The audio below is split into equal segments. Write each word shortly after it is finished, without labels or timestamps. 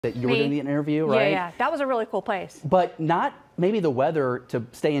that you were doing the interview, Yeah, right? yeah. That was a really cool place. But not maybe the weather to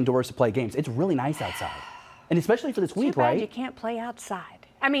stay indoors to play games. It's really nice outside. And especially for this week, Too bad right? you can't play outside.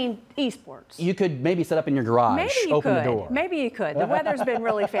 I mean, esports. You could maybe set up in your garage, Maybe you open could. the door. Maybe you could. The weather's been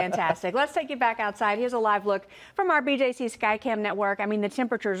really fantastic. Let's take you back outside. Here's a live look from our BJC Skycam network. I mean, the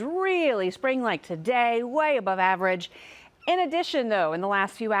temperatures really spring-like today, way above average. In addition, though, in the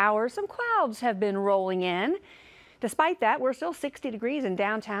last few hours, some clouds have been rolling in. Despite that, we're still 60 degrees in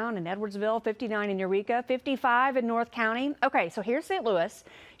downtown in Edwardsville, 59 in Eureka, 55 in North County. Okay, so here's St. Louis.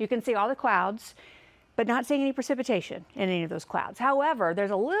 You can see all the clouds, but not seeing any precipitation in any of those clouds. However,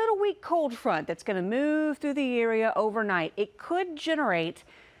 there's a little weak cold front that's going to move through the area overnight. It could generate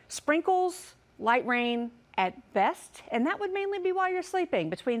sprinkles, light rain at best, and that would mainly be while you're sleeping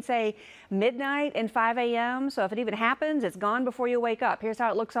between, say, midnight and 5 a.m. So if it even happens, it's gone before you wake up. Here's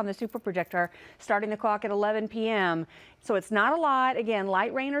how it looks on the super projector starting the clock at 11 p.m. So it's not a lot. Again,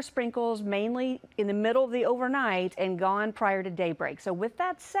 light rain or sprinkles mainly in the middle of the overnight and gone prior to daybreak. So with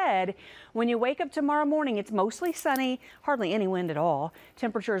that said, when you wake up tomorrow morning, it's mostly sunny, hardly any wind at all.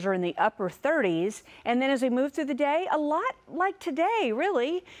 Temperatures are in the upper 30s. And then as we move through the day, a lot like today,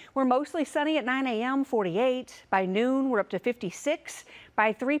 really. We're mostly sunny at 9 a.m., 48. By noon, we're up to 56.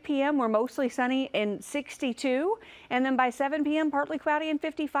 By 3 p.m., we're mostly sunny and 62. And then by 7 p.m., partly cloudy and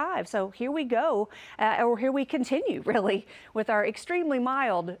 55. So here we go, or here we continue, really, with our extremely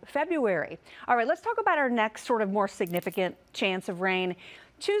mild February. All right, let's talk about our next sort of more significant chance of rain.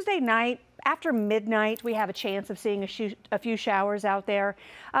 Tuesday night, after midnight, we have a chance of seeing a few showers out there.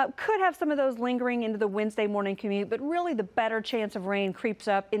 Could have some of those lingering into the Wednesday morning commute, but really the better chance of rain creeps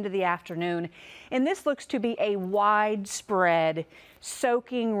up into the afternoon. And this looks to be a widespread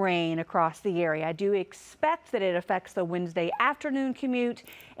soaking rain across the area. I do expect that it affects the Wednesday afternoon commute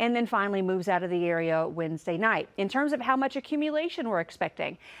and then finally moves out of the area Wednesday night. In terms of how much accumulation we're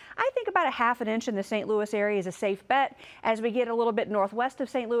expecting, I think about a ½ inch in the St. Louis area is a safe bet. As we get a little bit northwest of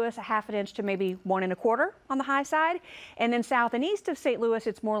St. Louis, a ½ inch to maybe 1 1/4 on the high side. And then south and east of St. Louis,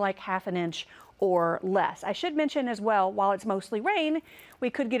 it's more like ½ inch or less. I should mention as well, while it's mostly rain,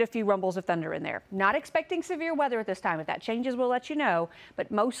 we could get a few rumbles of thunder in there. Not expecting severe weather at this time. If that changes, we'll let you know, but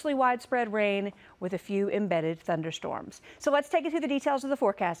mostly widespread rain with a few embedded thunderstorms. So let's take you through the details of the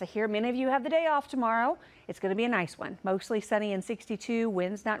forecast. I hear many of you have the day off tomorrow. It's going to be a nice one. Mostly sunny and 62.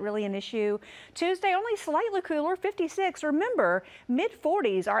 Wind's not really an issue. Tuesday, only slightly cooler, 56. Remember,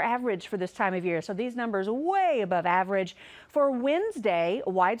 mid-40s are average for this time of year, so these numbers way above average. For Wednesday,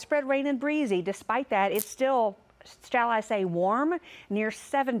 widespread rain and breezy. Despite that, it's still, shall I say, warm, near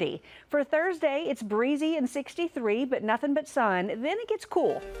 70. For Thursday, it's breezy and 63, but nothing but sun. Then it gets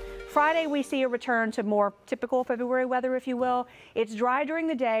cool. Friday, we see a return to more typical February weather, if you will. It's dry during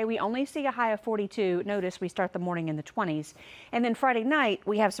the day. We only see a high of 42. Notice we start the morning in the 20s. And then Friday night,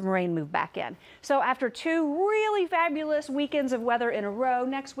 we have some rain move back in. So after 2 really fabulous weekends of weather in a row,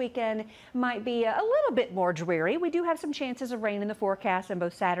 next weekend might be a little bit more dreary. We do have some chances of rain in the forecast on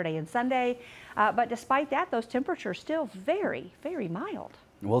both Saturday and Sunday. But despite that, those temperatures still very, very mild.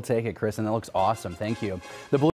 We'll take it, Chris, and that looks awesome. Thank you.